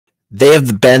They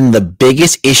have been the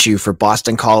biggest issue for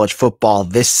Boston College football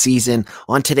this season.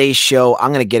 On today's show,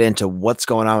 I'm going to get into what's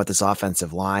going on with this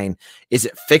offensive line. Is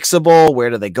it fixable? Where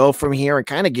do they go from here? And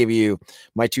kind of give you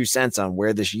my 2 cents on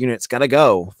where this unit's going to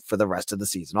go for the rest of the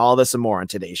season. All this and more on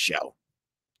today's show.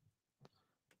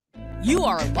 You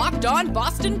are Locked On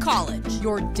Boston College,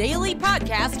 your daily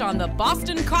podcast on the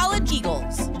Boston College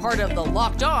Eagles, part of the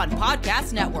Locked On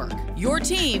Podcast Network, your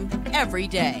team every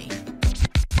day.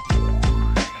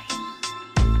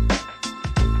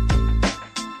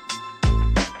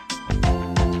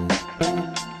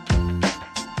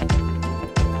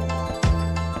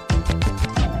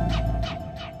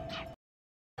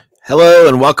 Hello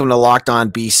and welcome to Locked On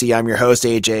BC. I'm your host,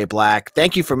 AJ Black.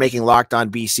 Thank you for making Locked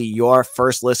On BC your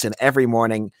first listen every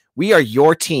morning. We are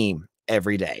your team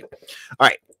every day. All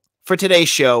right, for today's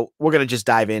show, we're going to just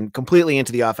dive in completely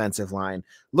into the offensive line,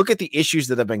 look at the issues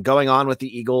that have been going on with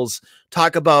the Eagles,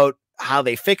 talk about how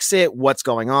they fix it, what's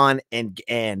going on,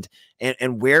 and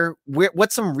where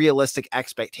what's some realistic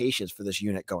expectations for this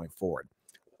unit going forward.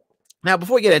 Now,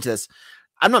 before we get into this,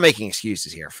 I'm not making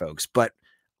excuses here, folks, but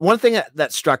one thing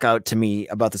that struck out to me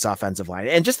about this offensive line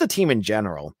and just the team in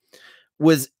general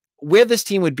was where this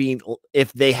team would be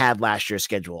if they had last year's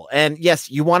schedule. And yes,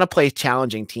 you want to play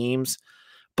challenging teams,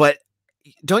 but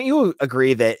don't you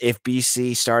agree that if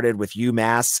BC started with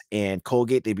UMass and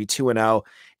Colgate, they'd be 2-0.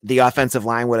 The offensive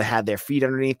line would have had their feet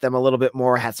underneath them a little bit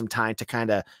more, had some time to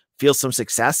kind of feel some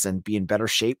success and be in better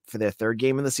shape for their third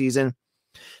game of the season.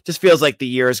 Just feels like the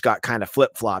years got kind of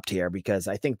flip-flopped here because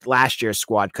I think last year's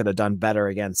squad could have done better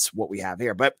against what we have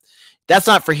here, but that's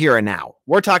not for here and now.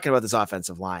 We're talking about this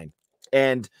offensive line.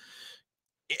 And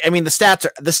I mean, the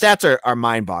stats are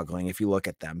mind-boggling if you look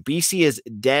at them. BC is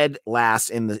dead last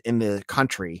in the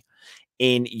country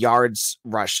in yards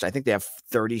rushed. I think they have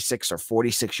 36 or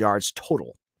 46 yards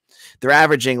total. They're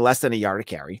averaging less than a yard a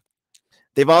carry.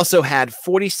 They've also had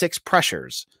 46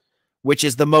 pressures, which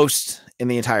is the most in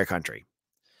the entire country.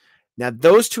 Now,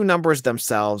 those two numbers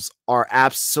themselves are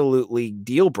absolutely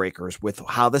deal breakers with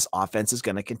how this offense is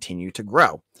going to continue to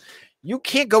grow. You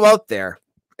can't go out there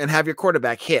and have your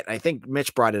quarterback hit. I think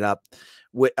Mitch brought it up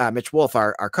with Mitch Wolf,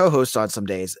 our co-host on some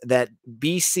days, that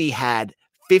BC had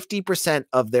 50%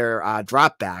 of their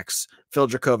dropbacks. Phil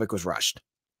Dracovic was rushed.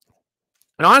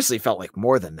 And honestly felt like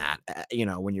more than that,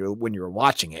 when you were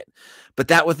watching it. But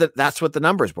that's what the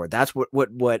numbers were. That's what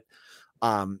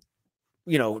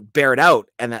bear it out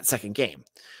in that second game.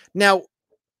 Now,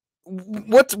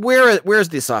 where's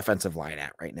this offensive line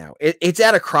at right now? It's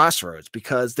at a crossroads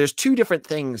because there's two different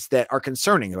things that are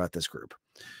concerning about this group.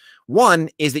 One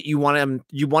is that you want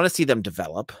to see them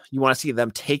develop. You want to see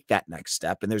them take that next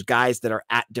step. And there's guys that are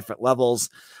at different levels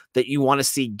that you want to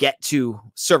see get to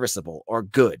serviceable or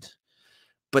good.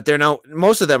 But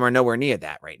most of them are nowhere near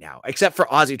that right now, except for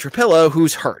Ozzy Trapilo,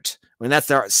 who's hurt. I mean,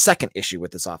 that's our second issue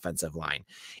with this offensive line,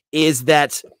 is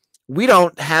that we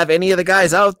don't have any of the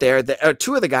guys out there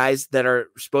two of the guys that are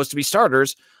supposed to be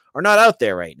starters are not out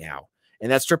there right now.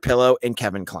 And that's Trapilo and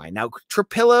Kevin Klein. Now,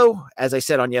 Trapilo, as I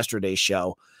said on yesterday's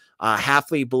show,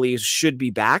 Hafley believes should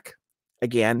be back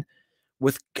again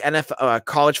with NFL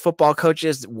college football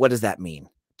coaches. What does that mean?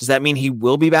 Does that mean he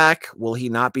will be back? Will he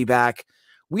not be back?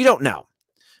 We don't know.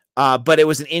 But it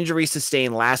was an injury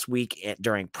sustained last week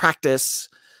during practice.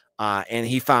 And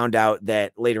he found out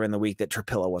that later in the week that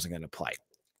Trapilo wasn't going to play.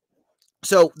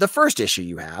 So the first issue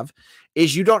you have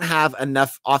is you don't have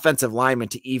enough offensive linemen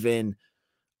to even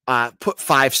put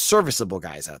 5 serviceable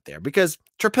guys out there because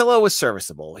Trapilo was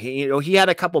serviceable. He had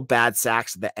a couple bad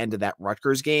sacks at the end of that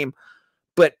Rutgers game,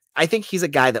 but I think he's a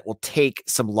guy that will take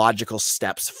some logical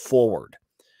steps forward.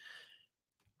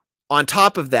 On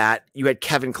top of that, you had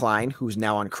Kevin Klein, who's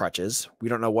now on crutches. We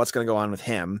don't know what's going to go on with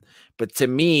him. But to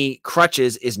me,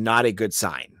 crutches is not a good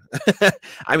sign.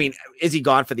 I mean, is he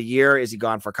gone for the year? Is he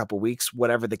gone for a couple of weeks?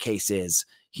 Whatever the case is,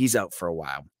 he's out for a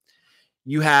while.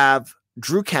 You have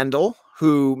Drew Kendall,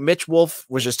 who Mitch Wolf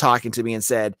was just talking to me and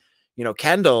said,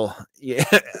 Kendall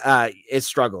is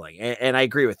struggling. And I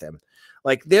agree with him.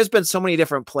 Like, there's been so many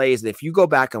different plays that if you go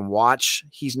back and watch,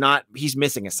 he's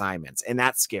missing assignments. And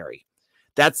that's scary.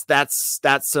 That's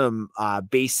some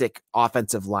basic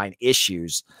offensive line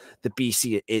issues that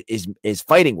BC is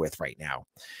fighting with right now.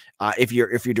 If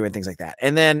you're doing things like that.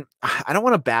 And then I don't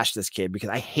want to bash this kid because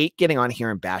I hate getting on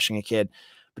here and bashing a kid,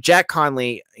 but Jack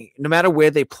Conley, no matter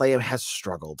where they play him, has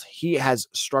struggled. He has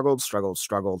struggled.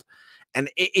 And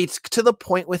it's to the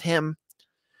point with him,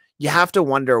 you have to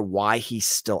wonder why he's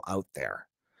still out there.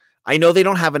 I know they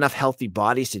don't have enough healthy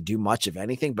bodies to do much of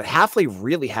anything, but Hafley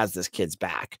really has this kid's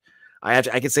back.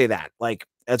 I can say that, like,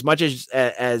 as much as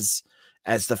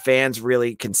the fans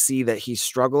really can see that he's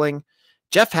struggling,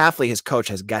 Jeff Hafley, his coach,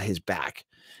 has got his back,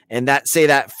 and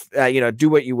do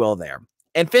what you will there.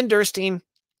 And Finn Durstein,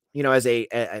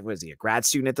 as was he a grad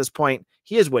student at this point?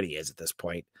 He is what he is at this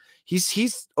point.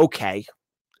 He's okay.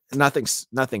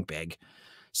 Nothing big.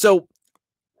 So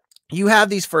you have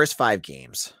these first 5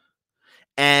 games,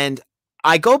 and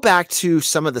I go back to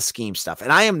some of the scheme stuff,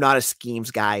 and I am not a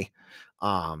schemes guy.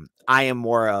 I am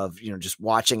more of, just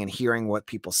watching and hearing what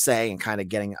people say and kind of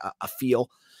getting a feel.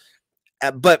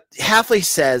 But Hafley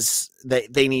says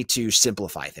that they need to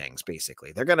simplify things.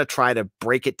 Basically, they're going to try to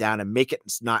break it down and make it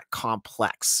not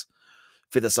complex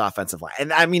for this offensive line.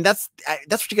 And I mean, that's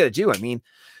what you got to do. I mean,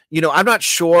 I'm not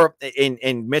sure,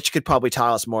 and Mitch could probably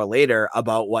tell us more later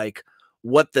about like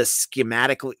what the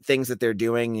schematic things that they're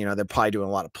doing. They're probably doing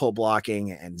a lot of pull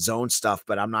blocking and zone stuff,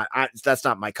 but that's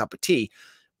not my cup of tea.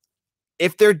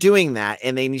 If they're doing that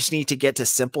and they just need to get to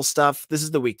simple stuff, this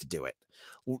is the week to do it.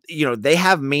 They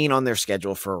have Maine on their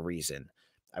schedule for a reason.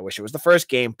 I wish it was the first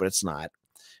game, but it's not.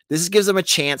 This gives them a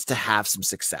chance to have some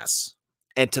success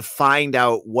and to find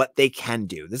out what they can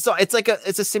do.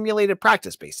 It's a simulated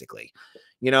practice, basically.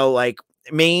 Like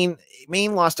Maine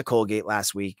lost to Colgate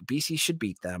last week. BC should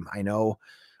beat them. I know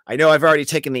I've already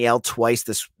taken the L twice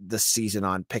this season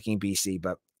on picking BC,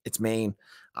 but it's Maine.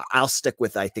 I'll stick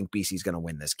with, I think BC is going to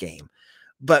win this game.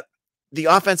 But the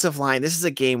offensive line, this is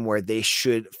a game where they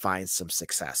should find some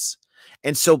success.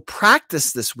 And so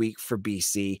practice this week for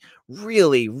BC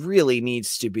really, really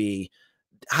needs to be,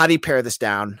 how do you pare this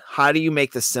down? How do you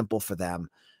make this simple for them?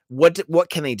 What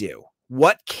can they do?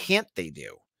 What can't they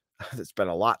do? It's been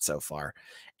a lot so far.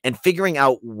 And figuring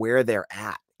out where they're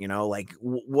at, like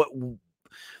what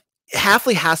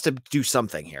Hafley has to do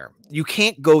something here. You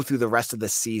can't go through the rest of the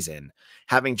season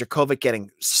having Djokovic getting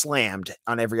slammed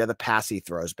on every other pass he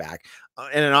throws back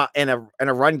in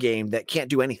a run game that can't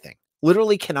do anything.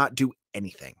 Literally cannot do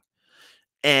anything.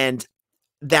 And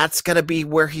that's going to be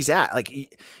where he's at. Like,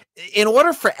 in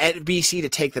order for BC to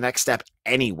take the next step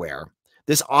anywhere,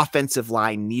 this offensive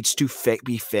line needs to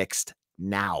be fixed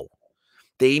now.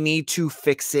 They need to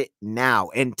fix it now.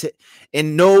 And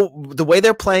the way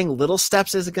they're playing, little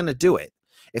steps isn't going to do it.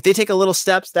 If they take a little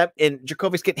steps and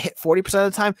Djokovic's getting hit 40%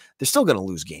 of the time, they're still going to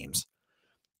lose games.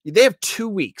 They have 2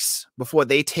 weeks before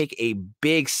they take a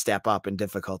big step up in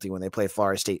difficulty when they play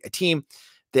Florida State, a team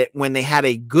that when they had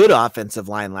a good offensive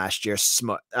line last year,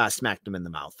 smacked them in the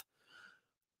mouth.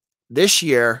 This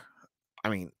year, I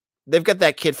mean, they've got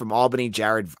that kid from Albany,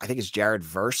 Jared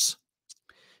Verse.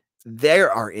 They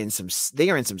are in some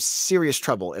serious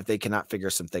trouble if they cannot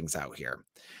figure some things out here.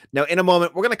 Now, in a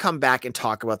moment, we're going to come back and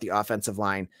talk about the offensive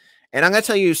line. And I'm going to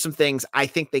tell you some things I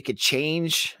think they could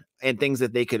change and things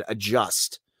that they could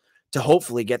adjust to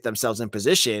hopefully get themselves in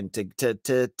position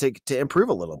to improve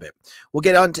a little bit. We'll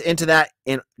get into that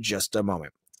in just a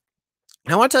moment.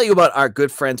 I want to tell you about our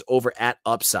good friends over at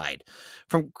Upside.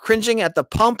 From cringing at the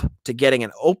pump to getting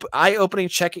an eye-opening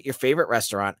check at your favorite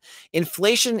restaurant,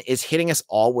 inflation is hitting us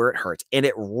all where it hurts, and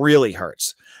it really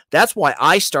hurts. That's why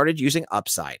I started using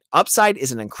Upside. Upside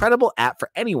is an incredible app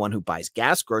for anyone who buys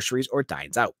gas, groceries, or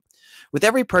dines out. With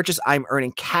every purchase, I'm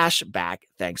earning cash back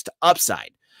thanks to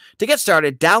Upside. To get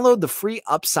started, download the free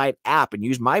Upside app and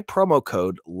use my promo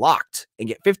code LOCKED and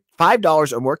get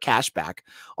 $5 or more cash back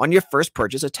on your first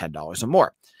purchase of $10 or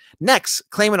more. Next,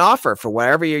 claim an offer for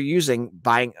wherever you're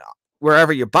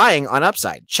buying on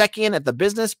Upside. Check in at the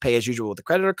business, pay as usual with a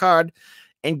credit card,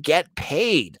 and get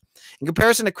paid. In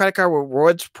comparison to credit card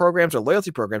rewards programs or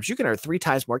loyalty programs, you can earn 3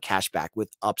 times more cash back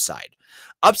with Upside.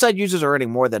 Upside users are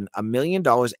earning more than $1 million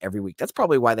every week. That's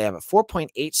probably why they have a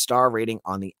 4.8 star rating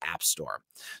on the App Store.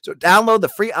 So download the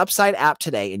free Upside app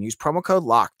today and use promo code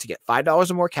LOCK to get $5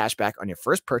 or more cash back on your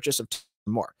first purchase of $10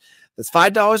 or more. That's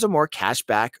 $5 or more cash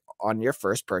back on your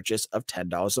first purchase of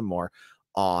 $10 or more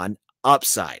on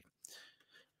Upside.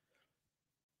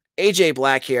 AJ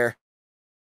Black here.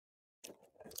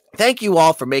 Thank you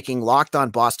all for making Locked On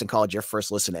Boston College your first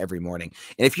listen every morning.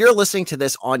 And if you're listening to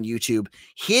this on YouTube,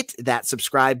 hit that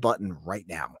subscribe button right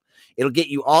now. It'll get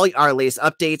you all our latest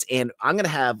updates, and I'm going to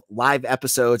have live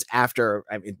episodes after.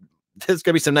 There's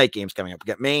going to be some night games coming up. We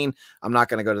got Maine. I'm not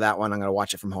going to go to that one. I'm going to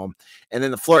watch it from home. And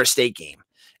then the Florida State game.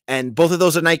 And both of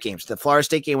those are night games. The Florida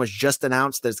State game was just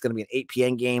announced that it's going to be an 8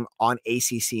 p.m. game on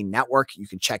ACC Network. You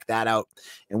can check that out.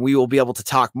 And we will be able to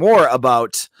talk more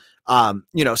about some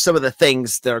of the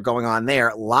things that are going on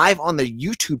there live on the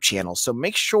YouTube channel. So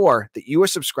make sure that you are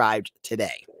subscribed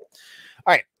today.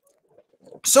 All right.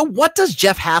 So what does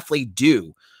Jeff Hafley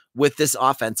do with this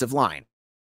offensive line?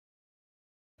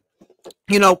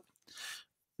 To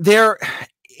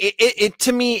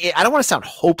me, I don't want to sound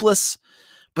hopeless,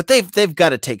 but they've got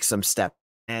to take some steps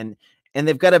and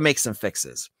they've got to make some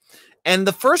fixes. And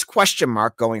the first question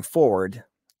mark going forward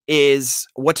is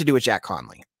what to do with Jack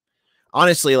Conley.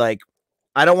 Honestly, like,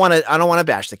 I don't want to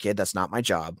bash the kid. That's not my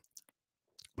job.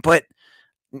 But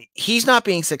he's not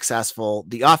being successful.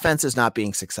 The offense is not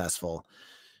being successful.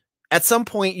 At some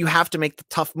point, you have to make the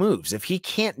tough moves. If he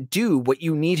can't do what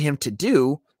you need him to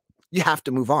do, you have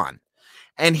to move on.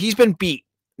 And he's been beat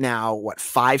now,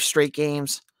 5 straight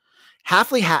games?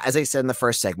 Hafley, as I said in the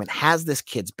first segment, has this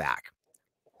kid's back.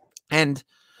 And,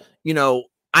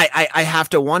 I have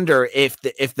to wonder if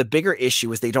the bigger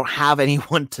issue is they don't have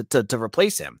anyone to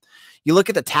replace him. You look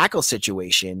at the tackle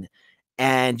situation,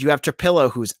 and you have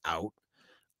Trapilo, who's out.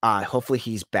 Hopefully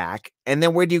he's back. And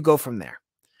then where do you go from there?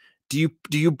 Do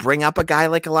you bring up a guy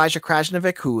like Elijah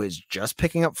Krasnovic, who is just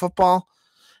picking up football?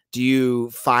 Do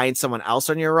you find someone else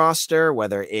on your roster,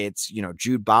 whether it's,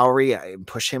 Jude Bowery, and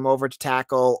push him over to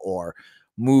tackle, or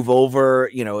move over,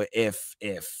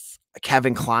 if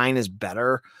Kevin Klein is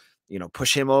better,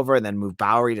 push him over and then move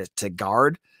Bowery to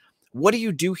guard? What do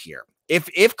you do here?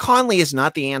 If Conley is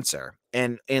not the answer,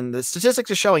 and the statistics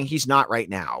are showing he's not right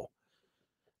now,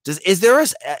 is there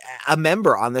a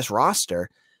member on this roster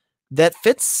that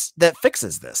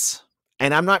fixes this?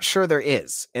 And I'm not sure there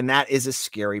is. And that is a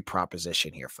scary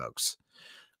proposition here, folks.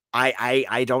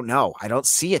 I don't know. I don't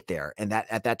see it there and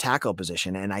at that tackle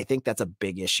position. And I think that's a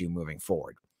big issue moving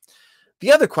forward.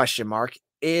 The other question mark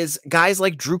is guys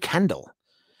like Drew Kendall.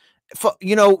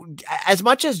 As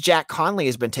much as Jack Conley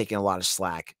has been taking a lot of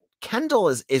slack, Kendall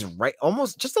is right,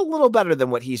 almost just a little better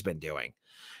than what he's been doing.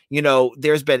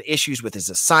 There's been issues with his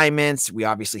assignments. We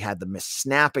obviously had the missed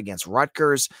snap against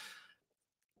Rutgers.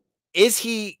 Is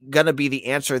he going to be the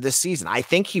answer this season? I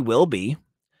think he will be,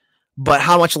 but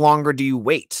how much longer do you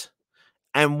wait?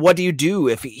 And what do you do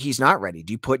if he's not ready?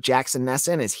 Do you put Jackson Ness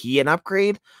in? Is he an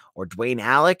upgrade, or Dwayne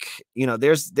Alec?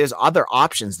 There's other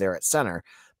options there at center,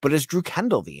 but is Drew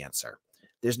Kendall the answer?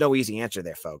 There's no easy answer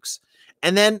there, folks.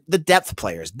 And then the depth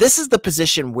players. This is the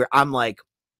position where I'm like,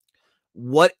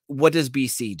 what does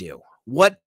BC do?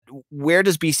 Where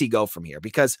does BC go from here?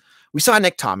 Because we saw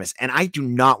Nick Thomas, and I do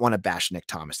not want to bash Nick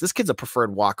Thomas. This kid's a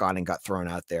preferred walk-on and got thrown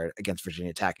out there against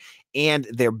Virginia Tech, and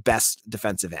their best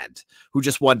defensive end, who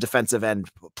just won Defensive End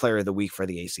Player of the Week for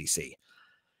the ACC.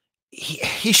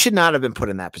 He should not have been put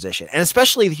in that position, and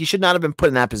especially he should not have been put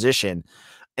in that position,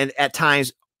 and at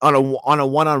times on a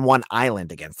one-on-one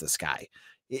island against this guy.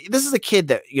 This is a kid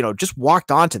that just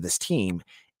walked onto this team.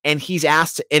 And he's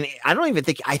asked, and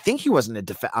I think he wasn't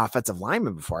an offensive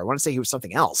lineman before. I want to say he was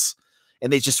something else,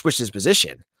 and they just switched his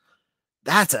position.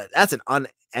 That's an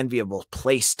unenviable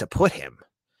place to put him.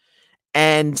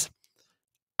 And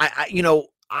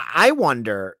I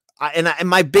wonder, and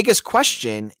my biggest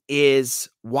question is,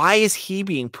 why is he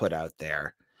being put out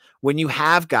there when you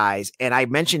have guys, and I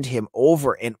mentioned him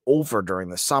over and over during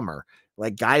the summer,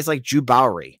 like guys like Jude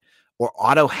Bowery or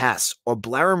Otto Hess or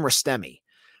Blaren Rostemi.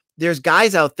 There's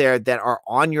guys out there that are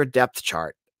on your depth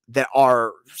chart that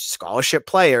are scholarship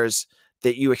players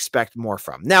that you expect more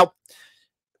from. Now,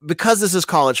 because this is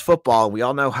college football, we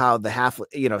all know how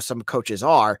some coaches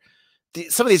are.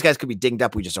 Some of these guys could be dinged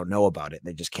up. We just don't know about it.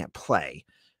 They just can't play.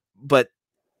 But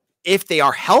if they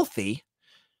are healthy,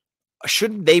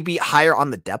 shouldn't they be higher on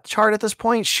the depth chart at this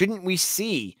point? Shouldn't we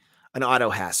see an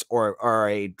Otto Hess or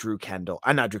a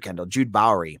Jude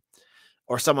Bowery,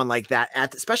 or someone like that,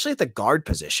 especially at the guard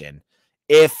position?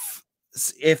 If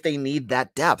they need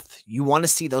that depth, you want to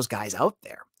see those guys out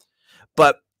there.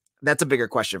 But that's a bigger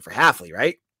question for Hafley,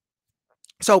 right?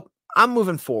 So I'm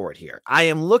moving forward here. I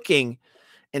am looking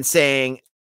and saying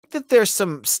that there's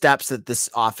some steps that this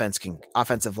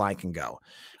offensive line can go.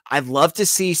 I'd love to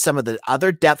see some of the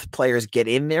other depth players get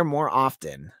in there more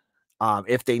often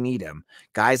if they need him.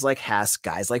 Guys like Hess,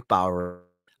 guys like Bauer.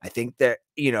 I think that,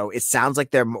 it sounds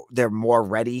like they're more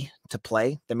ready to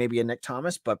play than maybe a Nick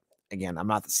Thomas, but again, I'm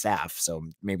not the staff, so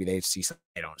maybe they see something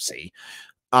I don't see.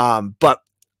 But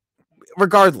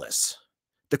regardless,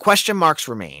 the question marks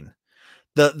remain.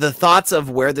 The thoughts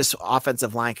of where this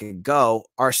offensive line could go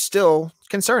are still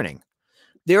concerning.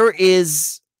 You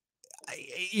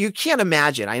can't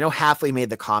imagine. I know Hafley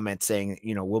made the comment saying,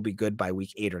 we'll be good by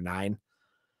week 8 or 9.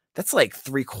 That's like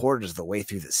 3/4 of the way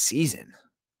through the season.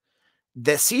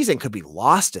 The season could be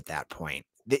lost at that point.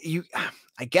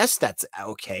 I guess that's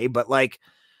okay, but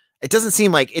it doesn't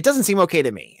seem okay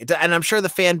to me. And I'm sure the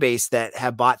fan base that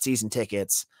have bought season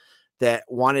tickets that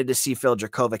wanted to see Phil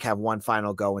Dracovic have one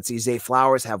final go and see Zay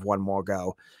Flowers have one more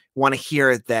go want to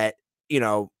hear that,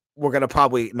 we're going to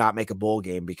probably not make a bowl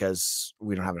game because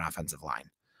we don't have an offensive line.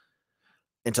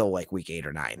 until like week 8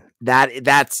 or 9.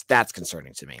 That's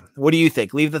concerning to me. What do you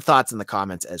think? Leave the thoughts in the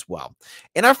comments as well.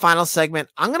 In our final segment,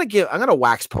 I'm going to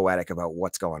wax poetic about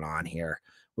what's going on here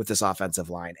with this offensive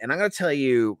line. And I'm going to tell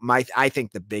you I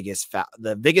think the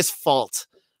biggest fault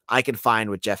I can find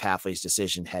with Jeff Hafley's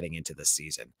decision heading into this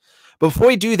season. But before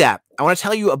we do that, I want to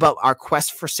tell you about our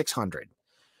quest for 600.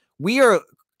 We are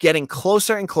getting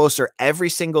closer and closer every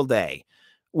single day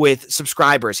with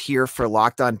subscribers here for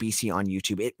Locked On BC on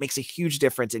YouTube. It makes a huge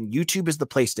difference, and YouTube is the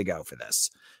place to go for this.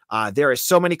 There are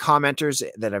so many commenters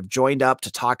that have joined up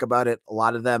to talk about it. A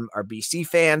lot of them are BC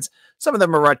fans. Some of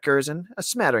them are Rutgers and a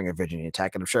smattering of Virginia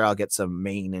Tech, and I'm sure I'll get some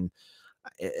Maine and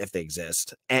if they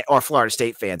exist, or Florida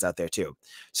State fans out there too.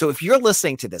 So if you're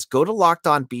listening to this, go to Locked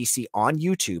On BC on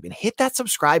YouTube and hit that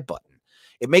subscribe button.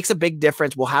 It makes a big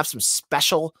difference. We'll have some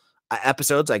special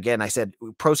episodes. Again, I said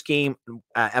post game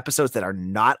episodes that are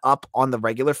not up on the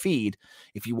regular feed.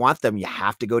 If you want them, you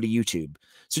have to go to YouTube.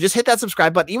 So just hit that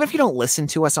subscribe button. Even if you don't listen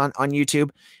to us on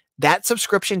YouTube, that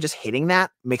subscription, just hitting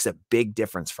that makes a big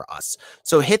difference for us.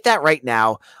 So hit that right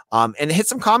now, and hit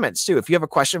some comments too. If you have a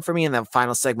question for me in the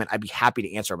final segment, I'd be happy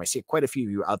to answer them. I see quite a few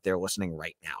of you out there listening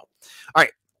right now. All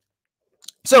right.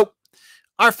 So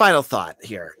our final thought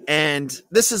here, and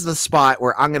this is the spot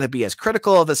where I'm going to be as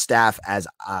critical of the staff as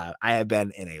I have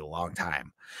been in a long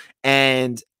time.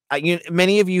 And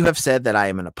many of you have said that I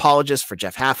am an apologist for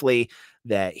Jeff Hafley,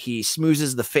 that he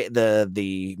smoozes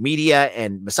the media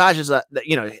and massages,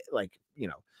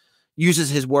 uses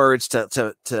his words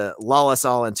to lull us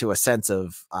all into a sense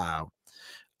of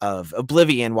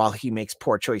oblivion while he makes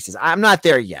poor choices. I'm not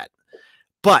there yet,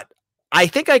 but I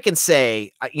think I can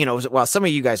say, while some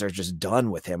of you guys are just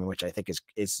done with him, which I think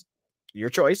is your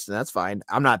choice, and that's fine.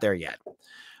 I'm not there yet.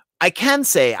 I can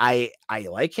say I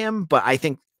like him, but I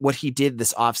think what he did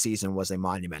this offseason was a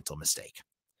monumental mistake.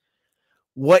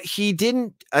 What he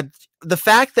didn't, the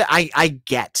fact that I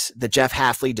get that Jeff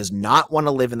Hafley does not want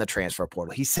to live in the transfer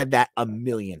portal. He said that a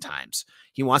million times.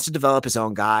 He wants to develop his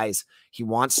own guys. He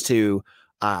wants to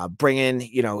bring in,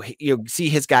 see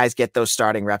his guys get those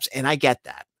starting reps, and I get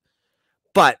that.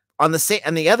 But on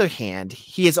the other hand,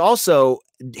 he has also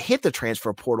hit the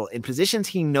transfer portal in positions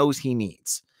he knows he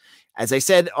needs. As I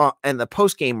said in the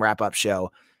post-game wrap-up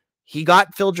show, he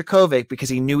got Phil Dracovic because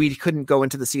he knew he couldn't go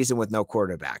into the season with no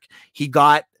quarterback. He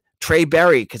got Trey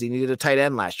Berry because he needed a tight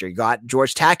end last year. He got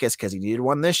George Takis because he needed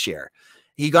one this year.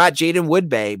 He got Jaden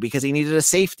Woodbay because he needed a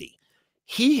safety.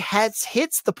 He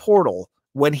hits the portal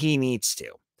when he needs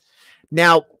to.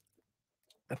 Now,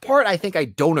 the part I think I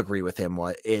don't agree with him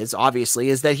is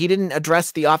that he didn't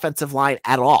address the offensive line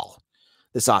at all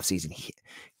this offseason.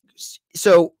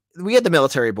 So we had the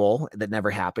Military Bowl that never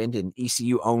happened, and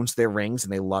ECU owns their rings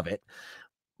and they love it.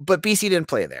 But BC didn't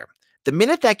play there. The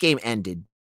minute that game ended,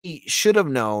 he should have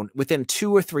known within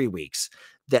 2 or 3 weeks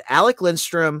that Alec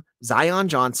Lindstrom, Zion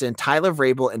Johnson, Tyler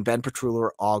Vrabel, and Ben Petrula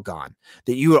were all gone.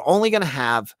 That you were only going to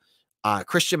have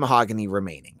Christian Mahogany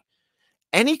remaining.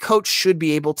 Any coach should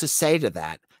be able to say to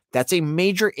that, that's a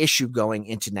major issue going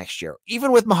into next year.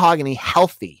 Even with Mahogany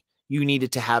healthy, you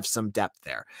needed to have some depth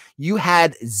there. You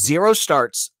had 0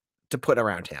 starts to put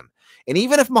around him. And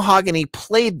even if Mahogany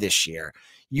played this year,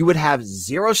 you would have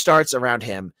 0 starts around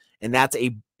him, and that's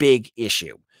a big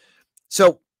issue.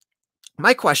 So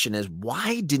my question is,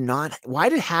 why did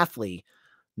Hafley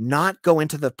not go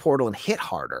into the portal and hit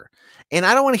harder? And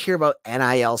I don't want to hear about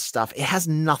NIL stuff. It has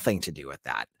nothing to do with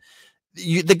that.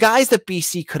 The guys that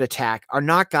BC could attack are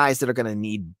not guys that are going to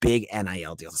need big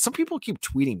NIL deals. Some people keep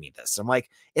tweeting me this. I'm like,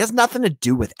 it has nothing to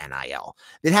do with NIL.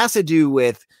 It has to do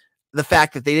with the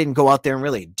fact that they didn't go out there and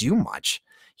really do much.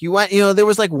 There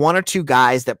was like 1 or 2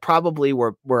 guys that probably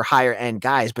were higher end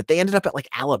guys, but they ended up at like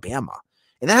Alabama.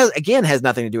 And that has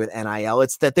nothing to do with NIL.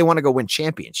 It's that they want to go win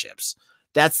championships.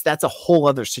 That's a whole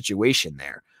other situation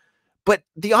there. But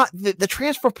the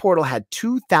transfer portal had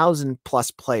 2,000 plus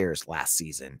players last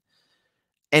season.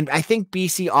 And I think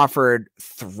BC offered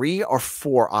 3 or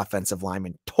 4 offensive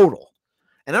linemen total.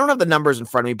 And I don't have the numbers in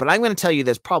front of me, but I'm going to tell you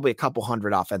there's probably a couple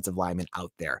hundred offensive linemen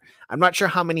out there. I'm not sure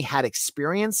how many had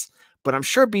experience, but I'm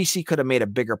sure BC could have made a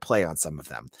bigger play on some of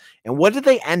them. And what did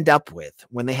they end up with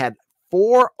when they had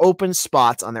 4 open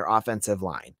spots on their offensive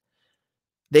line?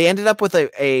 They ended up with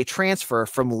a transfer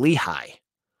from Lehigh,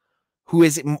 who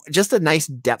is just a nice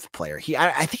depth player.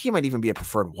 I think he might even be a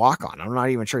preferred walk-on. I'm not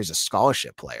even sure he's a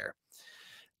scholarship player.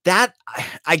 That,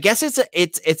 I guess it's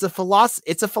a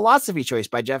philosophy choice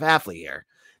by Jeff Hafley here.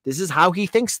 This is how he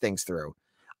thinks things through.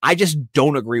 I just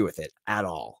don't agree with it at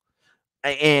all.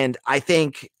 And I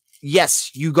think,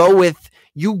 yes, you go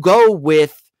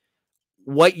with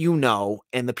what you know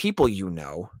and the people you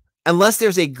know, unless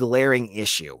there's a glaring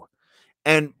issue.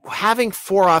 And having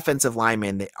 4 offensive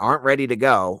linemen that aren't ready to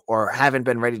go or haven't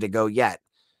been ready to go yet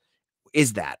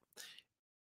is that.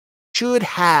 Should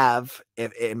have,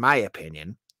 in my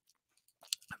opinion,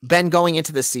 been going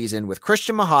into the season with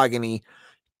Christian Mahogany,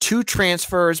 2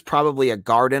 transfers, probably a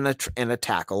guard and a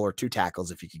tackle, or 2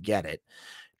 tackles if you could get it,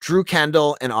 Drew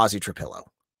Kendall and Ozzy Trapilo.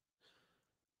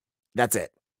 That's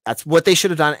it. That's what they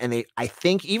should have done. And I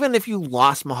think even if you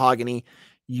lost Mahogany,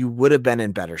 you would have been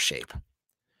in better shape.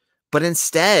 But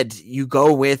instead, you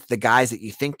go with the guys that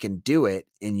you think can do it.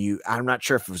 And I'm not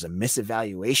sure if it was a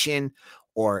misevaluation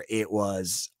or it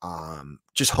was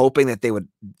just hoping that they would,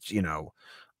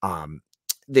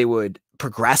 they would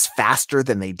progress faster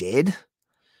than they did.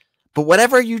 But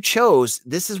whatever you chose,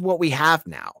 this is what we have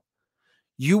now.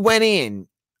 You went in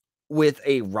with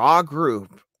a raw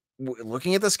group,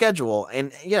 looking at the schedule,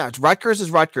 and Rutgers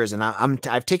is Rutgers, and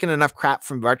I've taken enough crap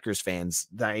from Rutgers fans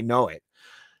that I know it.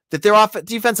 That their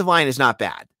defensive line is not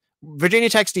bad. Virginia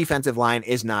Tech's defensive line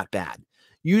is not bad.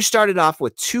 You started off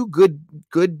with 2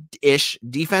 good-ish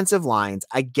defensive lines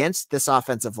against this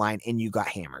offensive line, and you got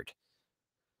hammered.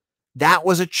 That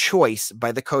was a choice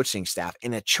by the coaching staff,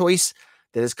 and a choice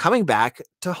that is coming back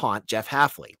to haunt Jeff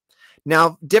Hafley.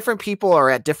 Now, different people are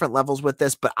at different levels with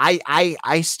this, but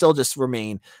I still just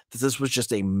remain that this was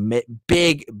just a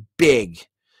big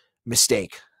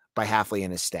mistake by Hafley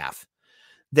and his staff.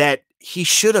 That he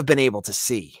should have been able to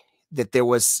see that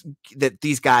that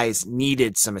these guys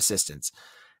needed some assistance.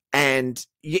 And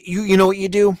you know what you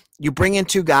do? You bring in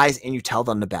 2 guys and you tell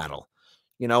them to battle.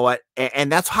 You know what?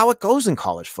 And that's how it goes in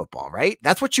college football, right?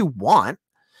 That's what you want.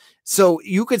 So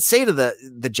you could say to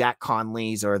the Jack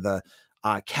Conleys or the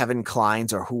Kevin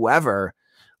Kleins or whoever,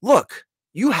 look,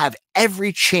 you have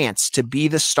every chance to be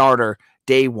the starter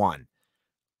day one.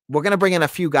 We're going to bring in a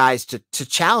few guys to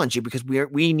challenge you because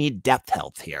we need depth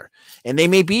health here. And they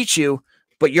may beat you,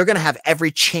 but you're going to have every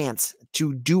chance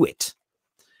to do it.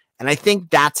 And I think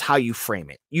that's how you frame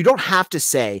it. You don't have to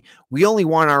say, we only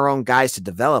want our own guys to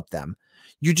develop them.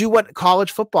 You do what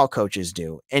college football coaches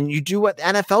do, and you do what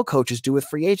NFL coaches do with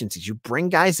free agencies. You bring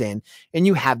guys in and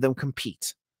you have them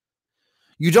compete.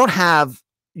 You don't have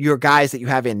your guys that you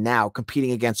have in now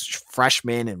competing against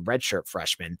freshmen and redshirt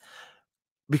freshmen,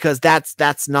 because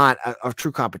that's not a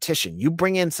true competition. You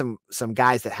bring in some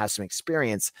guys that have some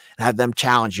experience and have them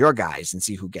challenge your guys and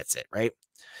see who gets it, right?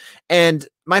 And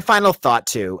my final thought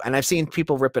too, and I've seen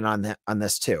people ripping on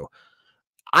this too.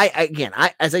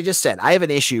 As I just said, I have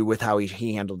an issue with how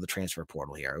he handled the transfer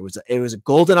portal here. It was a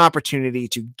golden opportunity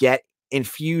to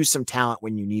infuse some talent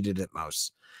when you needed it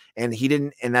most. And he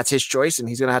didn't, and that's his choice, and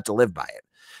he's going to have to live by it.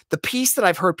 The piece that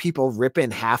I've heard people rip in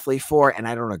Hafley for, and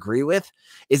I don't agree with,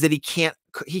 is that he can't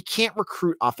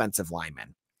recruit offensive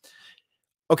linemen.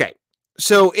 Okay,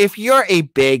 so if you're a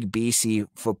big BC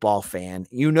football fan,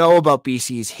 you know about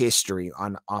BC's history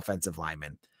on offensive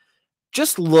linemen.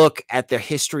 Just look at the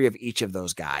history of each of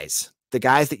those guys, the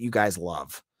guys that you guys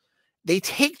love. They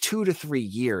take 2 to 3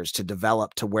 years to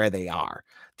develop to where they are.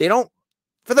 They don't,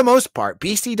 for the most part,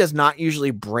 BC does not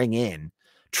usually bring in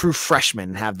true freshmen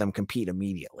and have them compete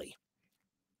immediately.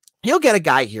 You'll get a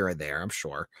guy here or there, I'm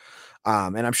sure.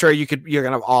 And I'm sure you're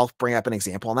going to all bring up an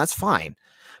example, and that's fine.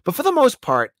 But for the most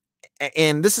part,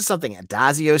 and this is something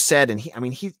Adazio said,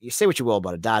 and you say what you will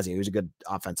about Adazio, who's a good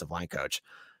offensive line coach.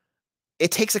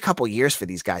 It takes a couple years for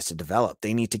these guys to develop.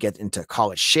 They need to get into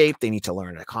college shape. They need to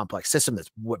learn a complex system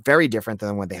that's very different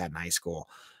than what they had in high school.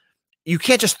 You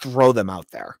can't just throw them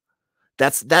out there.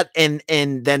 That's that. And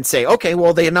then say, okay,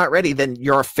 well, they're not ready. Then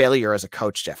you're a failure as a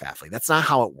coach, Jeff Hafley. That's not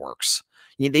how it works.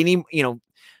 They need,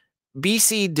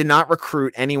 BC did not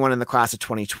recruit anyone in the class of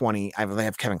 2020. They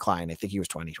have Kevin Klein. I think he was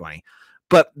 2020,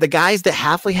 but the guys that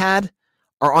Hafley had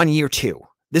are on year 2.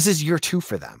 This is year 2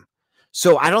 for them.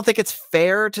 So I don't think it's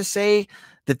fair to say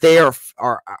that they are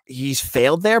he's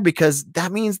failed there, because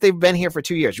that means they've been here for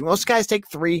 2 years. Most guys take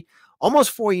 3,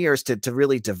 almost 4 years to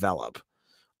really develop.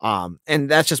 And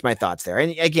that's just my thoughts there.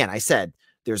 And again, I said,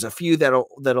 there's a few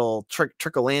that'll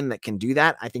trickle in that can do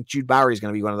that. I think Jude Bowery is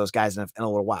going to be one of those guys in a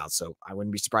little while. So I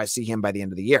wouldn't be surprised to see him by the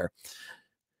end of the year.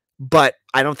 But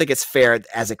I don't think it's fair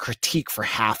as a critique for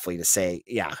Hafley to say,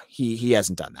 yeah, he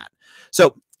hasn't done that.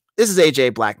 So this is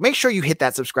AJ Black. Make sure you hit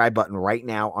that subscribe button right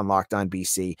now on Locked On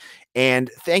BC. And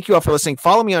thank you all for listening.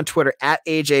 Follow me on Twitter at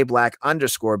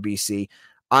AJ_BC.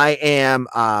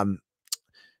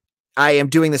 I am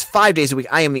doing this 5 days a week.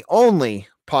 I am the only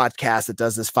podcast that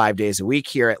does this 5 days a week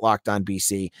here at Locked On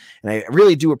BC. And I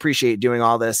really do appreciate doing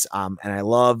all this. And I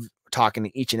love talking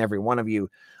to each and every one of you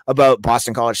about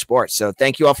Boston College sports. So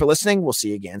thank you all for listening. We'll see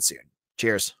you again soon.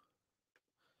 Cheers.